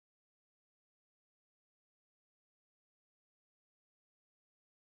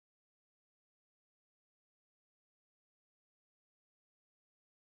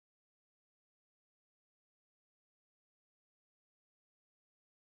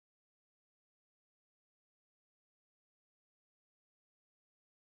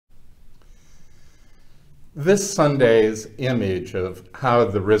This Sunday's image of how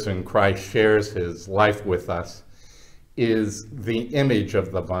the risen Christ shares his life with us is the image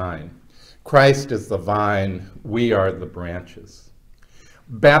of the vine. Christ is the vine, we are the branches.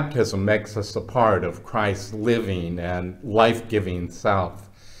 Baptism makes us a part of Christ's living and life-giving self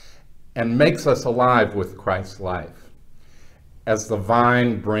and makes us alive with Christ's life. As the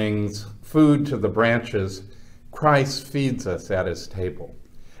vine brings food to the branches, Christ feeds us at his table.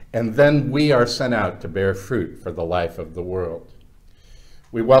 And then we are sent out to bear fruit for the life of the world.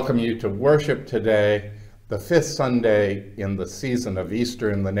 We welcome you to worship today, the fifth Sunday in the season of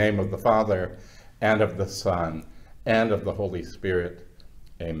Easter, in the name of the Father, and of the Son, and of the Holy Spirit.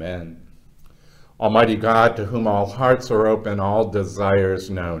 Amen. Almighty God, to whom all hearts are open, all desires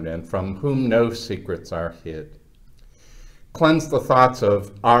known, and from whom no secrets are hid. Cleanse the thoughts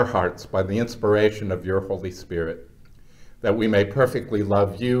of our hearts by the inspiration of your Holy Spirit, that we may perfectly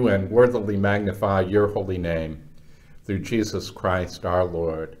love you and worthily magnify your holy name, through Jesus Christ our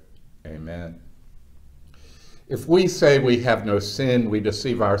Lord. Amen. If we say we have no sin, we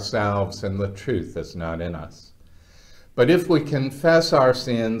deceive ourselves, and the truth is not in us. But if we confess our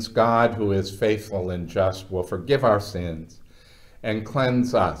sins, God, who is faithful and just, will forgive our sins and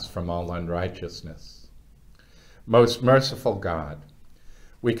cleanse us from all unrighteousness. Most merciful God,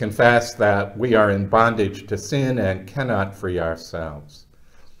 we confess that we are in bondage to sin and cannot free ourselves.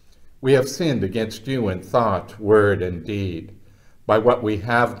 We have sinned against you in thought, word, and deed, by what we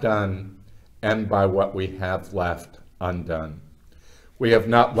have done and by what we have left undone. We have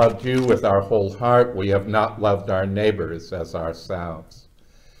not loved you with our whole heart. We have not loved our neighbors as ourselves.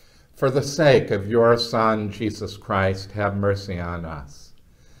 For the sake of your Son, Jesus Christ, have mercy on us.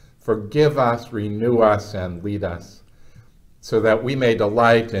 Forgive us, renew us, and lead us, so that we may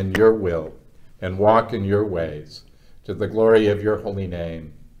delight in your will and walk in your ways, to the glory of your holy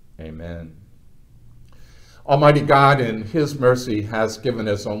name. Amen. Almighty God, in his mercy, has given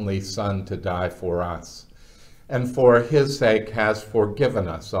his only Son to die for us, and for his sake has forgiven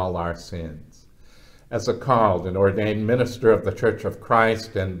us all our sins. As a called and ordained minister of the Church of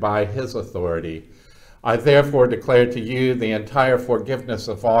Christ, and by his authority, I therefore declare to you the entire forgiveness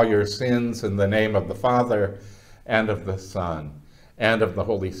of all your sins in the name of the Father, and of the Son, and of the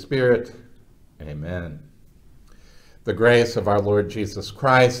Holy Spirit. Amen. The grace of our Lord Jesus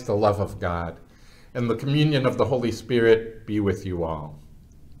Christ, the love of God, and the communion of the Holy Spirit be with you all.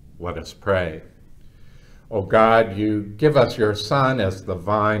 Let us pray. O God, you give us your Son as the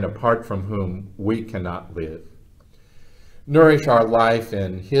vine, apart from whom we cannot live. Nourish our life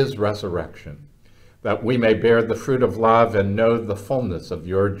in his resurrection, that we may bear the fruit of love and know the fullness of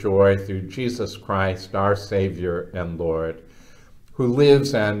your joy through Jesus Christ, our Savior and Lord, who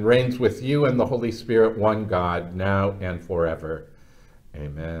lives and reigns with you and the Holy Spirit, one God, now and forever.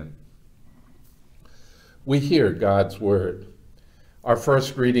 Amen. We hear God's word. Our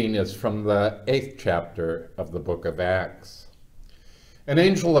first reading is from the 8th chapter of the book of Acts. An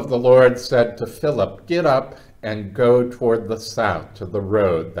angel of the Lord said to Philip, "Get up and go toward the south to the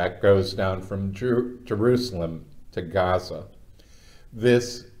road that goes down from Jerusalem to Gaza.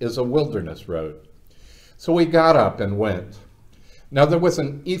 This is a wilderness road." So he got up and went. Now there was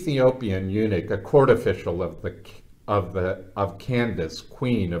an Ethiopian eunuch, a court official of Candace,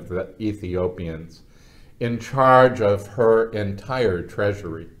 queen of the Ethiopians, in charge of her entire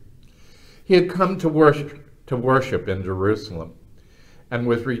treasury. He had come to worship in Jerusalem, and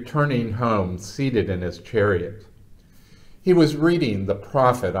was returning home seated in his chariot. He was reading the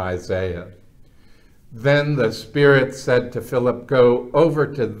prophet Isaiah. Then the Spirit said to Philip, "Go over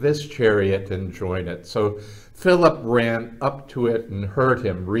to this chariot and join it." So Philip ran up to it and heard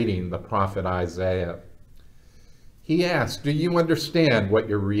him reading the prophet Isaiah. He asked, "Do you understand what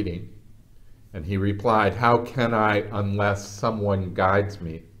you're reading?" And he replied, "How can I unless someone guides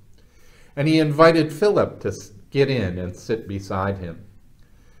me?" And he invited Philip to get in and sit beside him.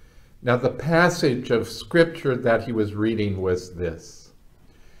 Now the passage of scripture that he was reading was this: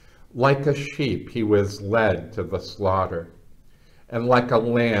 "Like a sheep he was led to the slaughter, and like a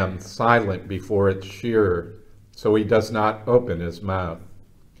lamb silent before its shearer, so he does not open his mouth.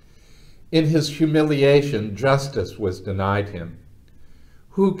 In his humiliation justice was denied him.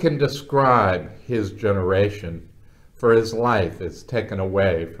 Who can describe his generation? For his life is taken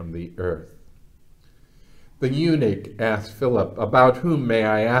away from the earth." The eunuch asked Philip, "About whom, may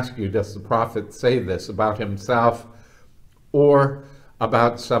I ask you, does the prophet say this, about himself or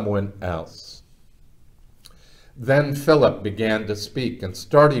about someone else?" Then Philip began to speak, and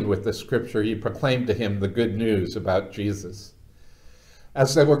starting with the scripture, he proclaimed to him the good news about Jesus.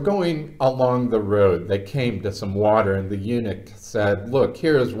 As they were going along the road, they came to some water, and the eunuch said, "Look,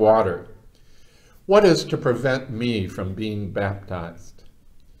 here is water. What is to prevent me from being baptized?"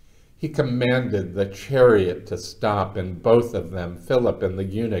 He commanded the chariot to stop, and both of them, Philip and the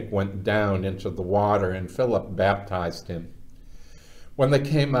eunuch, went down into the water, and Philip baptized him. When they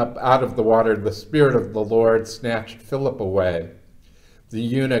came up out of the water, the Spirit of the Lord snatched Philip away. The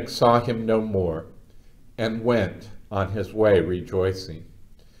eunuch saw him no more and went on his way rejoicing.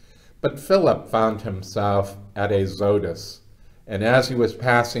 But Philip found himself at Azotus, and as he was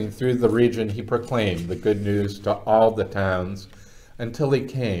passing through the region, he proclaimed the good news to all the towns until he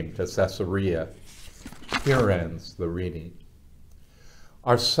came to Caesarea. Here ends the reading.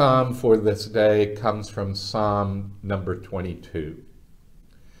 Our psalm for this day comes from Psalm number 22.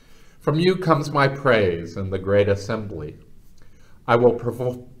 From you comes my praise in the great assembly. I will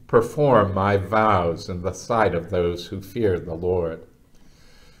perform my vows in the sight of those who fear the Lord.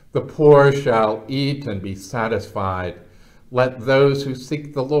 The poor shall eat and be satisfied. Let those who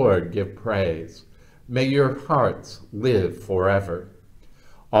seek the Lord give praise. May your hearts live forever.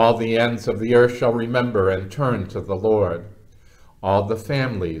 All the ends of the earth shall remember and turn to the Lord. All the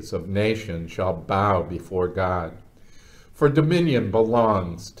families of nations shall bow before God. For dominion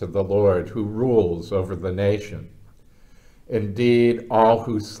belongs to the Lord, who rules over the nation. Indeed, all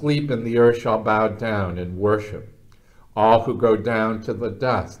who sleep in the earth shall bow down and worship. All who go down to the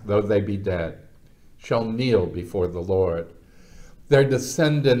dust, though they be dead, shall kneel before the Lord. Their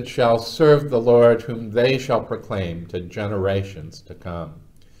descendants shall serve the Lord, whom they shall proclaim to generations to come.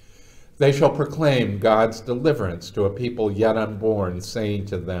 They shall proclaim God's deliverance to a people yet unborn, saying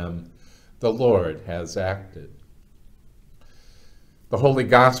to them, "The Lord has acted." The Holy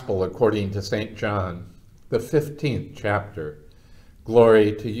Gospel according to St. John, the 15th chapter.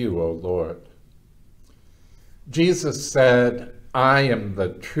 Glory to you, O Lord. Jesus said, "I am the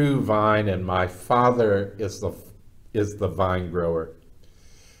true vine, and my Father is the vine grower.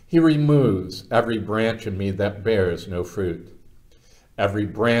 He removes every branch in me that bears no fruit. Every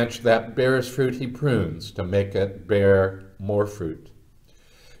branch that bears fruit he prunes to make it bear more fruit.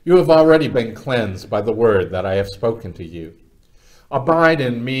 You have already been cleansed by the word that I have spoken to you. Abide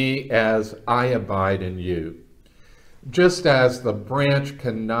in me as I abide in you. Just as the branch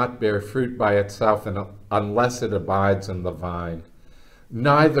cannot bear fruit by itself unless it abides in the vine,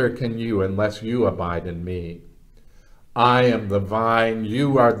 neither can you unless you abide in me. I am the vine,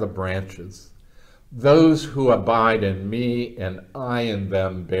 you are the branches. Those who abide in me and I in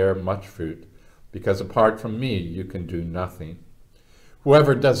them bear much fruit, because apart from me you can do nothing.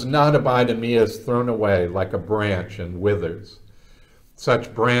 Whoever does not abide in me is thrown away like a branch and withers.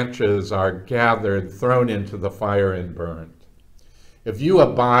 Such branches are gathered, thrown into the fire, and burned. If you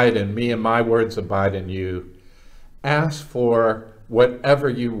abide in me and my words abide in you, ask for whatever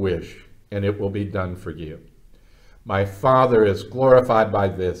you wish, and it will be done for you. My Father is glorified by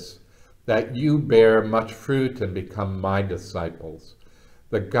this, that you bear much fruit and become my disciples.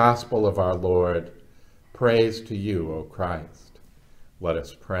 The gospel of our Lord. Praise to you, O Christ. Let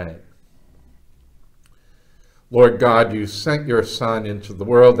us pray. Lord God, you sent your Son into the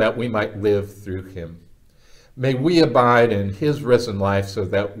world that we might live through him. May we abide in his risen life so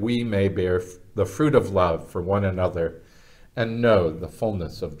that we may bear the fruit of love for one another and know the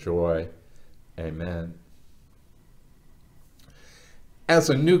fullness of joy. Amen. As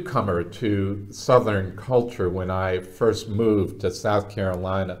a newcomer to Southern culture when I first moved to South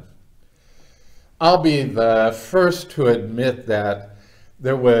Carolina, I'll be the first to admit that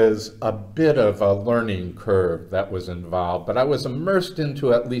there was a bit of a learning curve that was involved, but I was immersed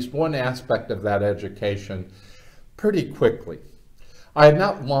into at least one aspect of that education pretty quickly. I had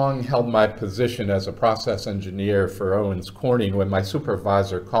not long held my position as a process engineer for Owens Corning when my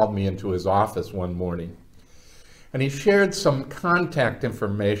supervisor called me into his office one morning. And he shared some contact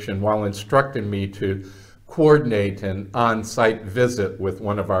information while instructing me to coordinate an on-site visit with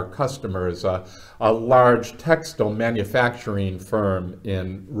one of our customers, a large textile manufacturing firm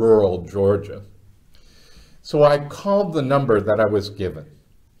in rural Georgia. So I called the number that I was given,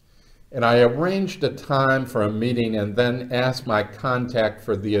 and I arranged a time for a meeting and then asked my contact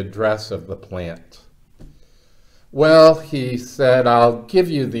for the address of the plant. Well, he said, "I'll give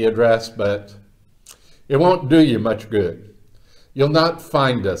you the address, but it won't do you much good. You'll not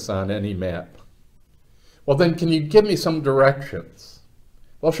find us on any map." "Well, then can you give me some directions?"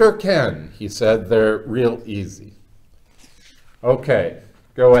 "Well, sure can," he said. "They're real easy." "Okay,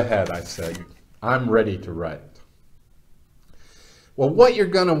 go ahead," I said. "I'm ready to write." "Well, what you're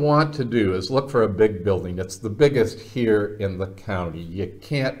going to want to do is look for a big building. It's the biggest here in the county. You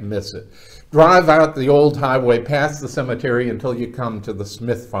can't miss it. Drive out the old highway past the cemetery until you come to the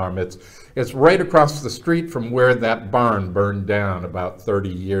Smith farm. It's right across the street from where that barn burned down about 30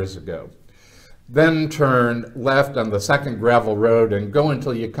 years ago. Then turn left on the second gravel road and go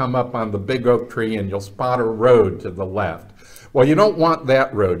until you come up on the big oak tree and you'll spot a road to the left. Well, you don't want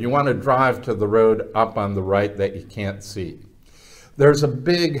that road. You want to drive to the road up on the right that you can't see. There's a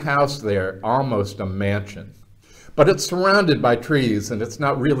big house there, almost a mansion. But it's surrounded by trees and it's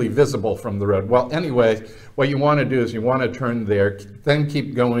not really visible from the road. Well, anyway, what you want to do is you want to turn there, then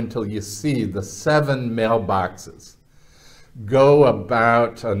keep going till you see the 7 mailboxes. Go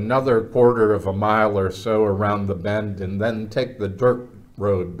about another quarter of a mile or so around the bend and then take the dirt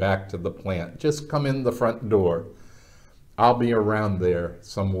road back to the plant. Just come in the front door. I'll be around there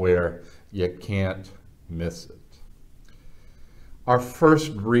somewhere. You can't miss it. Our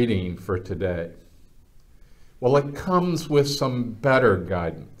first reading for today, well, it comes with some better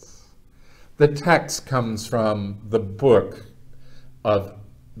guidance. The text comes from the book of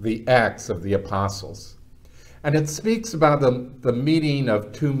the Acts of the Apostles. And it speaks about the meeting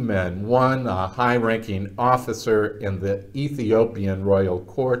of 2 men, one a high-ranking officer in the Ethiopian royal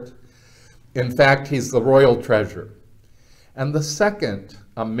court. In fact, he's the royal treasurer. And the second,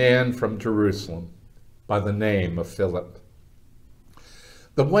 a man from Jerusalem by the name of Philip.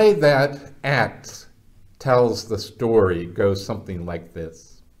 The way that Acts tells the story goes something like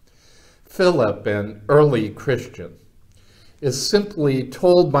this. Philip, an early Christian, is simply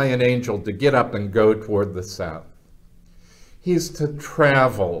told by an angel to get up and go toward the south. He's to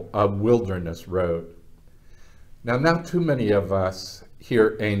travel a wilderness road. Now, not too many of us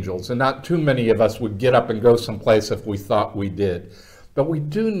hear angels, and not too many of us would get up and go someplace if we thought we did. But we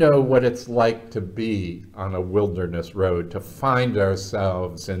do know what it's like to be on a wilderness road, to find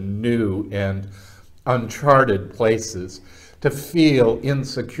ourselves in new and uncharted places, to feel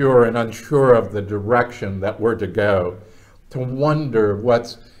insecure and unsure of the direction that we're to go, to wonder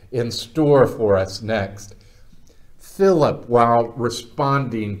what's in store for us next. Philip, while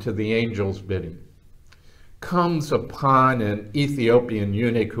responding to the angel's bidding, comes upon an Ethiopian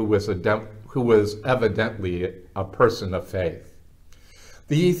eunuch who was evidently a person of faith.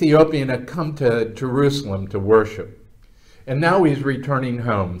 The Ethiopian had come to Jerusalem to worship, and now he's returning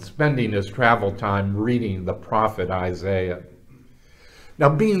home, spending his travel time reading the prophet Isaiah. Now,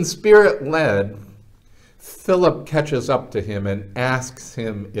 being spirit-led, Philip catches up to him and asks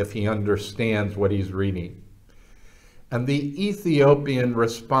him if he understands what he's reading. And the Ethiopian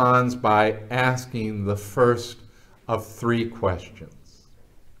responds by asking the first of 3 questions.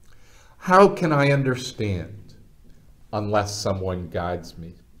 How can I understand unless someone guides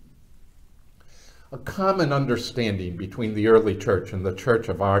me? A common understanding between the early church and the church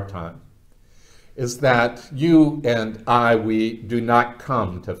of our time is that you and I, we do not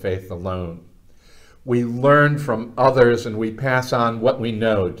come to faith alone. We learn from others and we pass on what we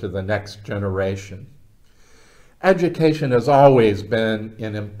know to the next generation. Education has always been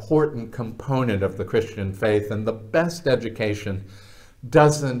an important component of the Christian faith, and the best education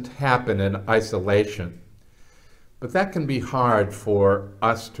doesn't happen in isolation. But that can be hard for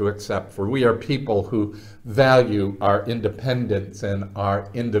us to accept, for we are people who value our independence and our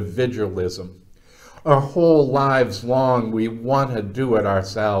individualism. Our whole lives long, we want to do it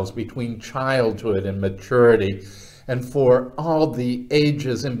ourselves between childhood and maturity. And for all the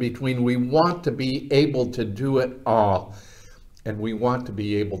ages in between, we want to be able to do it all. And we want to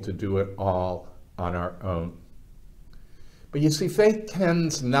be able to do it all on our own. But you see, faith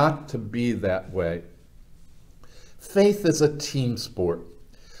tends not to be that way. Faith is a team sport.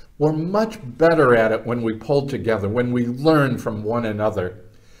 We're much better at it when we pull together, when we learn from one another,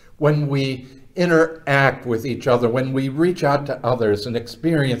 when we interact with each other, when we reach out to others and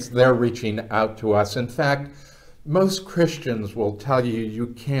experience their reaching out to us. In fact, most Christians will tell you you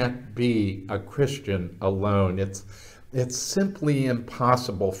can't be a Christian alone. It's simply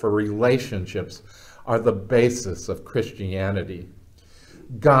impossible, for relationships are the basis of Christianity.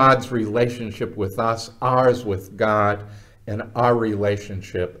 God's relationship with us, ours with God, and our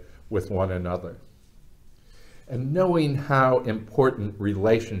relationship with one another. And knowing how important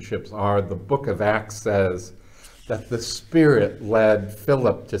relationships are, the book of Acts says that the Spirit led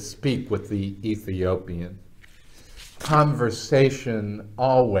Philip to speak with the Ethiopian. Conversation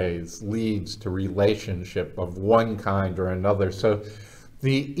always leads to relationship of one kind or another. So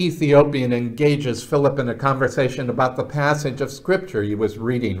the Ethiopian engages Philip in a conversation about the passage of Scripture he was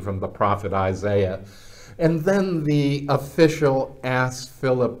reading from the prophet Isaiah. And then the official asks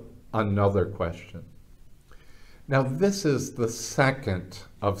Philip another question. Now, this is the second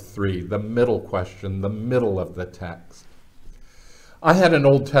of 3, the middle question, the middle of the text. I had an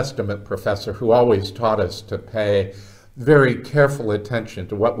Old Testament professor who always taught us to pay very careful attention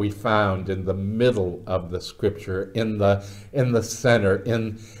to what we found in the middle of the Scripture, in the center,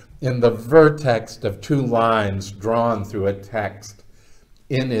 in in the vertex of two lines drawn through a text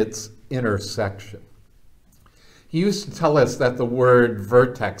in its intersection. He used to tell us that the word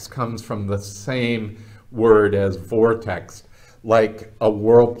vertex comes from the same word as vortex, like a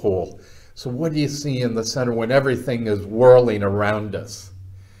whirlpool. So what do you see in the center when everything is whirling around us?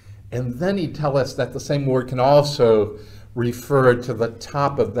 And then he'd tell us that the same word can also refer to the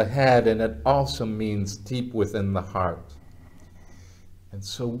top of the head, and it also means deep within the heart. And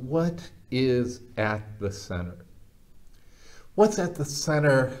so what is at the center? What's at the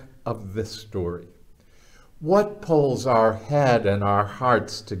center of this story? What pulls our head and our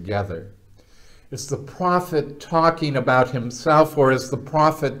hearts together? Is the prophet talking about himself, or is the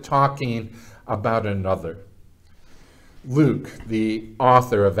prophet talking about another? Luke, the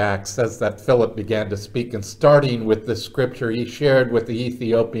author of Acts, says that Philip began to speak, and starting with the scripture, he shared with the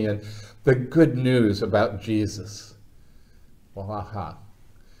Ethiopian the good news about Jesus. Well, aha.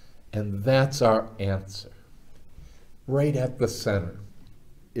 And that's our answer. Right at the center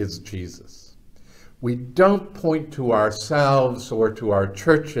is Jesus. We don't point to ourselves or to our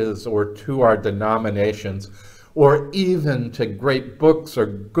churches or to our denominations or even to great books or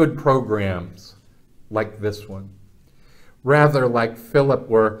good programs like this one. Rather, like Philip,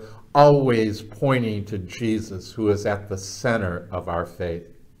 we're always pointing to Jesus, who is at the center of our faith.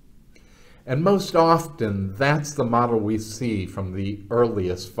 And most often, that's the model we see from the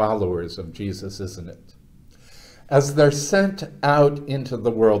earliest followers of Jesus, isn't it? As they're sent out into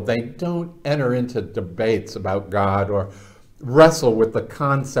the world, they don't enter into debates about God or wrestle with the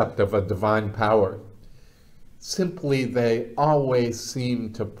concept of a divine power. Simply, they always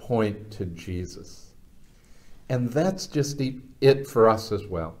seem to point to Jesus. And that's just it for us as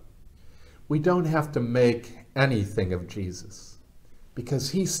well. We don't have to make anything of Jesus because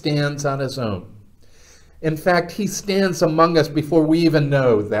he stands on his own. In fact, he stands among us before we even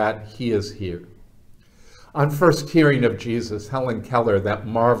know that he is here. On first hearing of Jesus, Helen Keller, that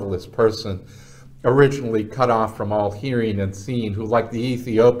marvelous person, originally cut off from all hearing and seeing, who, like the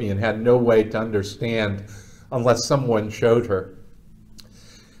Ethiopian, had no way to understand unless someone showed her.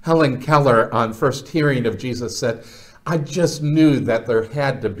 Helen Keller, on first hearing of Jesus, said, "I just knew that there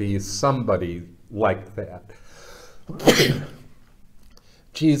had to be somebody like that."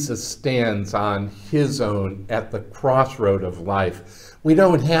 Jesus stands on his own at the crossroad of life. We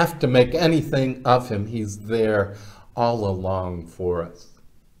don't have to make anything of him. He's there all along for us.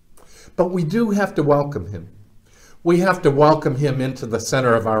 But we do have to welcome him. We have to welcome him into the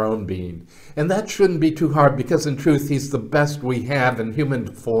center of our own being. And that shouldn't be too hard, because in truth, he's the best we have in human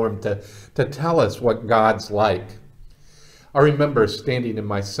form to tell us what God's like. I remember standing in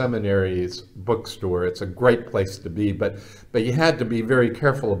my seminary's bookstore. It's a great place to be, but you had to be very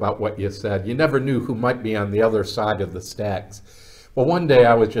careful about what you said. You never knew who might be on the other side of the stacks. Well, one day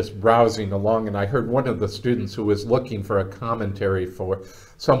I was just browsing along, and I heard one of the students who was looking for a commentary for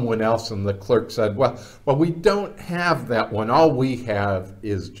someone else, and the clerk said, well, we don't have that one. All we have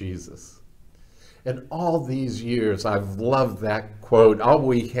is Jesus. And all these years, I've loved that quote. All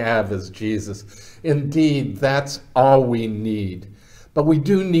we have is Jesus. Indeed, that's all we need. But we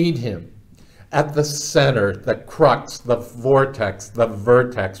do need him at the center, the crux, the vortex, the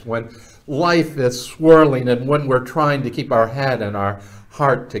vertex, when life is swirling and when we're trying to keep our head and our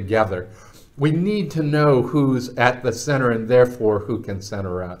heart together. We need to know who's at the center and therefore who can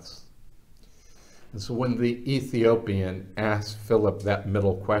center us. And so when the Ethiopian asked Philip that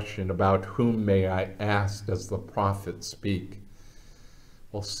middle question about whom may I ask does the prophet speak,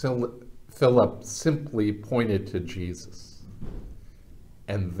 well, Philip simply pointed to Jesus.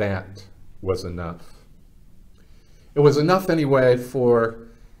 And that was enough. It was enough anyway for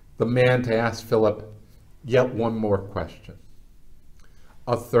the man to ask Philip yet one more question,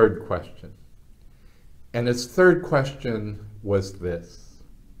 a third question. And his third question was this: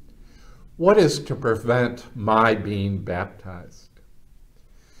 what is to prevent my being baptized?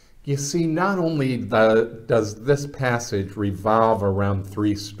 You see, not only does this passage revolve around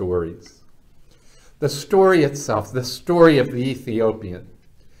three stories. The story itself, the story of the Ethiopian,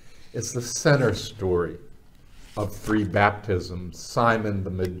 is the center story of three baptisms: Simon the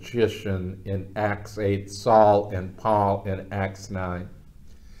magician in Acts 8, Saul and Paul in Acts 9.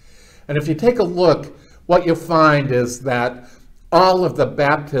 And if you take a look, what you'll find is that all of the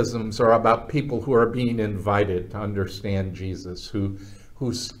baptisms are about people who are being invited to understand Jesus, who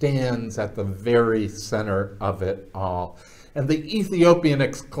stands at the very center of it all. And the Ethiopian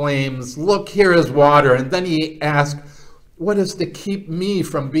exclaims, "Look, here is water." And then he asks, what is to keep me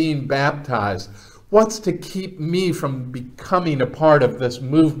from being baptized? What's to keep me from becoming a part of this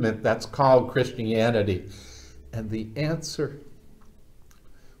movement that's called Christianity? And the answer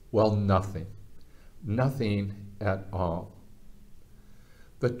Well, nothing. Nothing at all.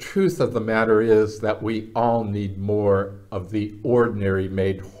 The truth of the matter is that we all need more of the ordinary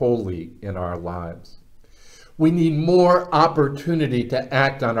made holy in our lives. We need more opportunity to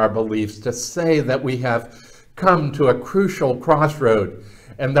act on our beliefs, to say that we have come to a crucial crossroad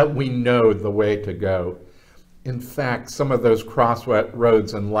and that we know the way to go. In fact, some of those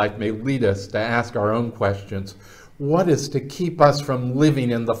crossroads in life may lead us to ask our own questions. What is to keep us from living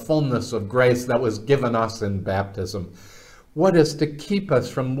in the fullness of grace that was given us in baptism? What is to keep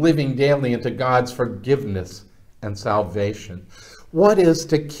us from living daily into God's forgiveness and salvation? What is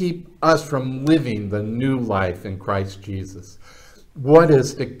to keep us from living the new life in Christ Jesus? What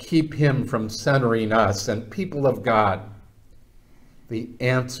is to keep him from centering us and people of God? The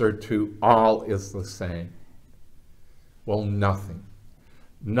answer to all is the same. Well, nothing.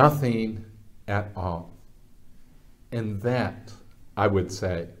 Nothing at all. And that, I would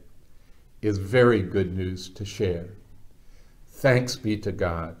say, is very good news to share. Thanks be to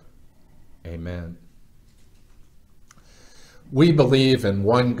God. Amen. We believe in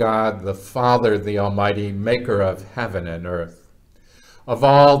one God, the Father, the Almighty, maker of heaven and earth, of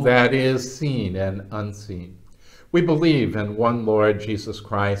all that is seen and unseen. We believe in one Lord Jesus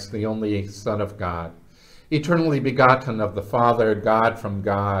Christ, the only Son of God, eternally begotten of the Father, God from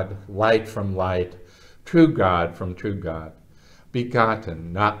God, light from light, true God from true God,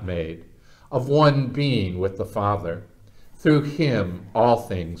 begotten, not made, of one being with the Father. Through him all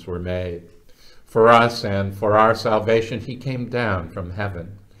things were made. For us and for our salvation he came down from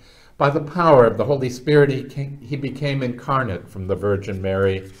heaven. By the power of the Holy Spirit he became incarnate from the Virgin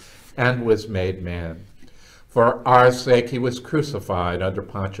Mary and was made man. For our sake he was crucified under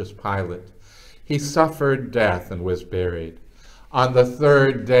Pontius Pilate. He suffered death and was buried. On the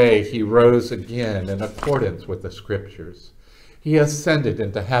third day he rose again in accordance with the Scriptures. He ascended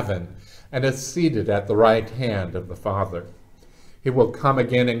into heaven and is seated at the right hand of the Father. He will come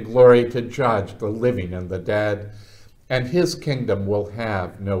again in glory to judge the living and the dead, and his kingdom will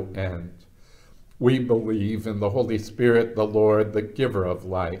have no end. We believe in the Holy Spirit, the Lord, the giver of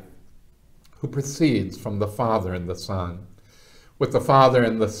life, who proceeds from the Father and the Son. With the Father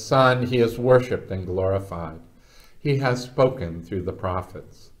and the Son he is worshipped and glorified. He has spoken through the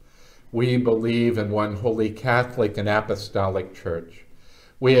prophets. We believe in one holy Catholic and Apostolic Church.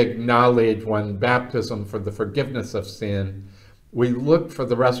 We acknowledge one baptism for the forgiveness of sin. We look for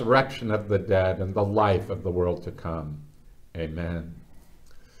the resurrection of the dead and the life of the world to come. Amen.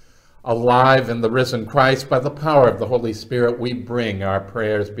 Alive in the risen Christ, by the power of the Holy Spirit, we bring our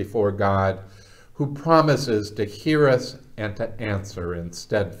prayers before God, who promises to hear us and to answer in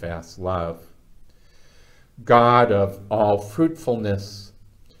steadfast love. God of all fruitfulness,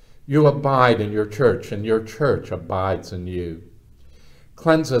 you abide in your church, and your church abides in you.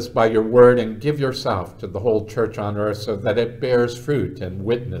 Cleanse us by your word and give yourself to the whole church on earth so that it bears fruit and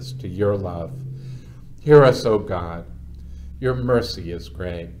witness to your love. Hear us, O God. Your mercy is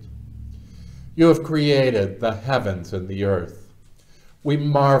great. You have created the heavens and the earth. We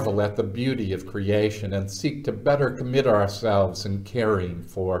marvel at the beauty of creation and seek to better commit ourselves in caring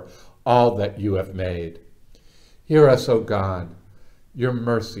for all that you have made. Hear us, O God. Your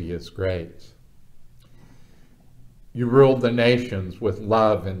mercy is great. You rule the nations with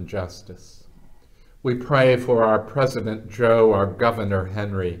love and justice. We pray for our President Joe, our Governor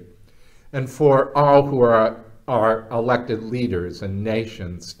Henry, and for all who are our elected leaders in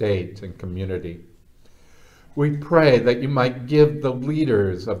nation, state, and community. We pray that you might give the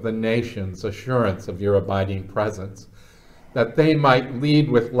leaders of the nations assurance of your abiding presence, that they might lead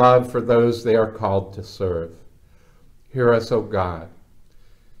with love for those they are called to serve. Hear us, O God.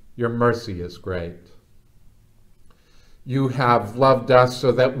 Your mercy is great. You have loved us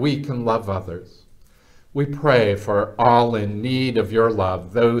so that we can love others. We pray for all in need of your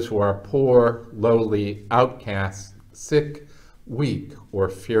love, those who are poor, lowly, outcasts, sick, weak, or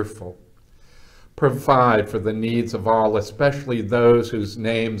fearful. Provide for the needs of all, especially those whose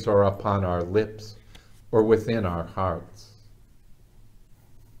names are upon our lips or within our hearts.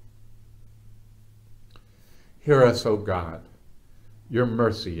 Hear us, O God. Your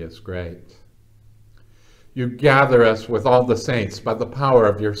mercy is great. You gather us with all the saints by the power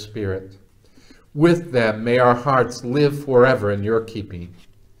of your Spirit. With them may our hearts live forever in your keeping.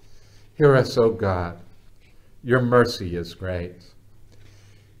 Hear us, O God. Your mercy is great.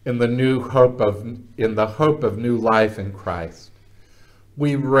 In the hope of new life in Christ,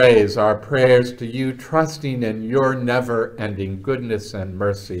 we raise our prayers to you, trusting in your never-ending goodness and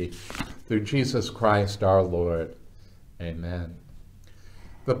mercy through Jesus Christ our Lord. Amen.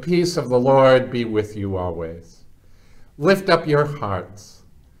 The peace of the Lord be with you always. Lift up your hearts.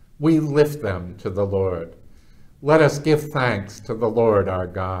 We lift them to the Lord. Let us give thanks to the Lord our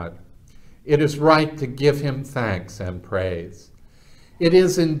God. It is right to give him thanks and praise. It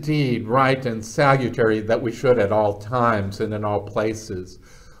is indeed right and salutary that we should at all times and in all places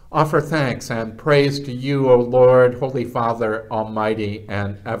offer thanks and praise to you, O Lord, Holy Father, Almighty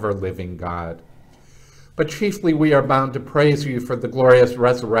and ever-living God. But chiefly we are bound to praise you for the glorious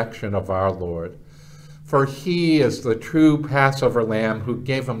resurrection of our Lord. For he is the true Passover Lamb who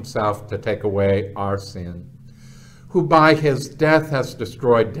gave himself to take away our sin, who by his death has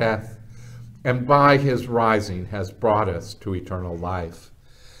destroyed death, and by his rising has brought us to eternal life.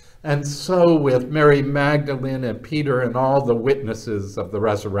 And so with Mary Magdalene and Peter and all the witnesses of the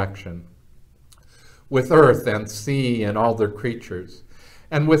resurrection, with earth and sea and all their creatures,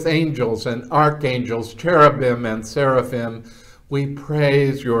 and with angels and archangels, cherubim and seraphim, we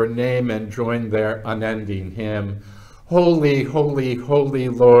praise your name and join their unending hymn. Holy, holy, holy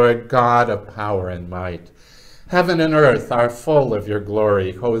Lord, God of power and might. Heaven and earth are full of your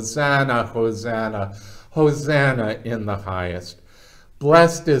glory. Hosanna, Hosanna, Hosanna in the highest.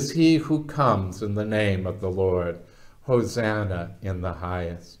 Blessed is he who comes in the name of the Lord. Hosanna in the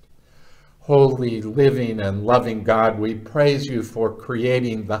highest. Holy, living, and loving God, we praise you for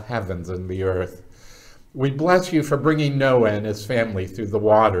creating the heavens and the earth. We bless you for bringing Noah and his family through the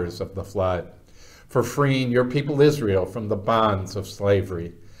waters of the flood, for freeing your people Israel from the bonds of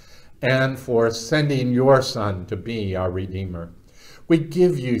slavery, and for sending your Son to be our Redeemer. We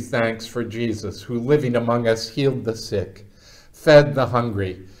give you thanks for Jesus, who living among us healed the sick, fed the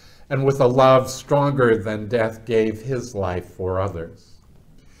hungry, and with a love stronger than death gave his life for others.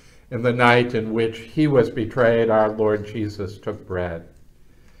 In the night in which he was betrayed, our Lord Jesus took bread.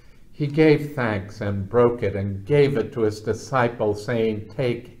 He gave thanks and broke it and gave it to his disciples, saying,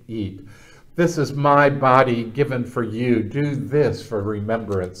 "Take, eat. This is my body given for you. Do this for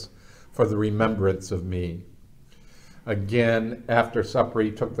the remembrance of me." Again, after supper,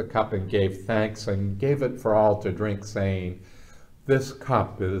 he took the cup and gave thanks and gave it for all to drink, saying, "This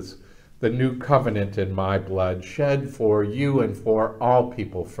cup is the new covenant in my blood, shed for you and for all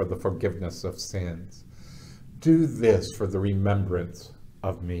people for the forgiveness of sins. Do this for the remembrance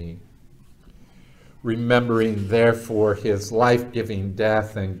of me." Remembering, therefore, his life-giving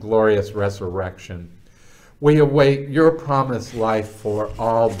death and glorious resurrection, we await your promised life for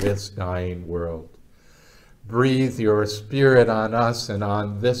all this dying world. Breathe your Spirit on us and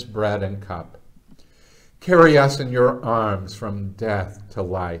on this bread and cup. Carry us in your arms from death to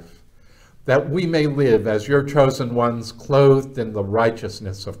life, that we may live as your chosen ones, clothed in the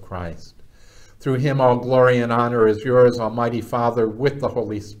righteousness of Christ. Through him all glory and honor is yours, Almighty Father, with the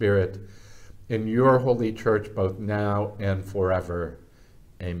Holy Spirit, in your holy church, both now and forever.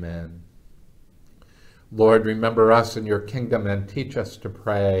 Amen. Lord, remember us in your kingdom and teach us to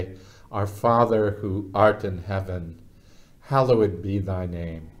pray, Our Father who art in heaven, hallowed be thy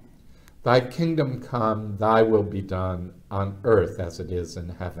name. Thy kingdom come, thy will be done, on earth as it is in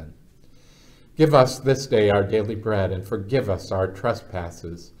heaven. Give us this day our daily bread, and forgive us our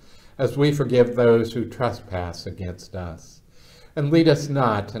trespasses, as we forgive those who trespass against us. And lead us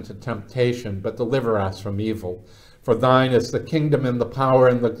not into temptation, but deliver us from evil. For thine is the kingdom and the power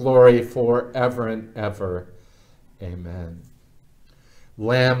and the glory forever and ever. Amen.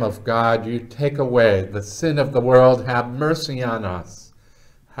 Lamb of God, you take away the sin of the world. Have mercy on us.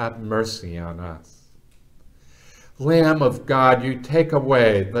 Have mercy on us. Lamb of God, you take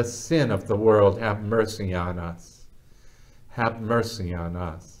away the sin of the world. Have mercy on us. Have mercy on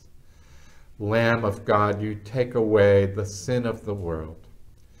us. Lamb of God, you take away the sin of the world.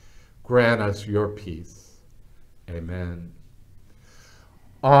 Grant us your peace. Amen.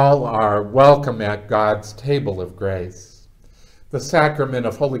 All are welcome at God's table of grace. The sacrament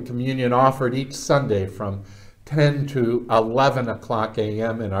of Holy Communion offered each Sunday from 10 to 11 o'clock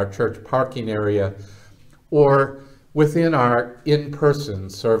a.m. in our church parking area, or within our in-person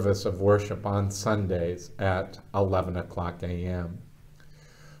service of worship on Sundays at 11 o'clock a.m.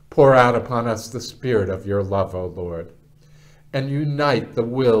 Pour out upon us the Spirit of your love, O Lord, and unite the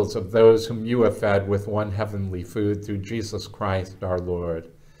wills of those whom you have fed with one heavenly food through Jesus Christ our Lord.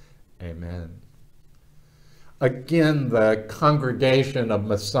 Amen. Again, the congregation of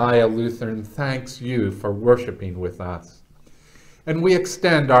Messiah Lutheran thanks you for worshiping with us. And we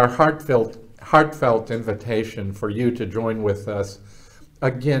extend our heartfelt invitation for you to join with us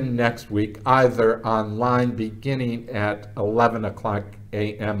again next week, either online beginning at 11 o'clock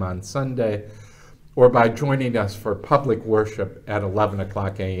a.m. on Sunday, or by joining us for public worship at 11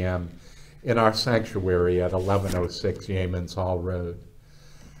 o'clock a.m. in our sanctuary at 1106 Yeamans Hall Road.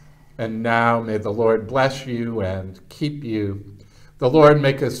 And now may the Lord bless you and keep you. The Lord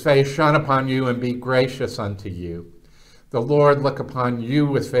make his face shine upon you and be gracious unto you. The Lord look upon you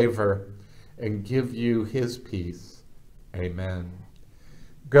with favor and give you his peace. Amen.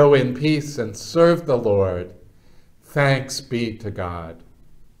 Go in peace and serve the Lord. Thanks be to God.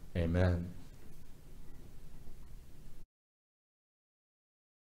 Amen.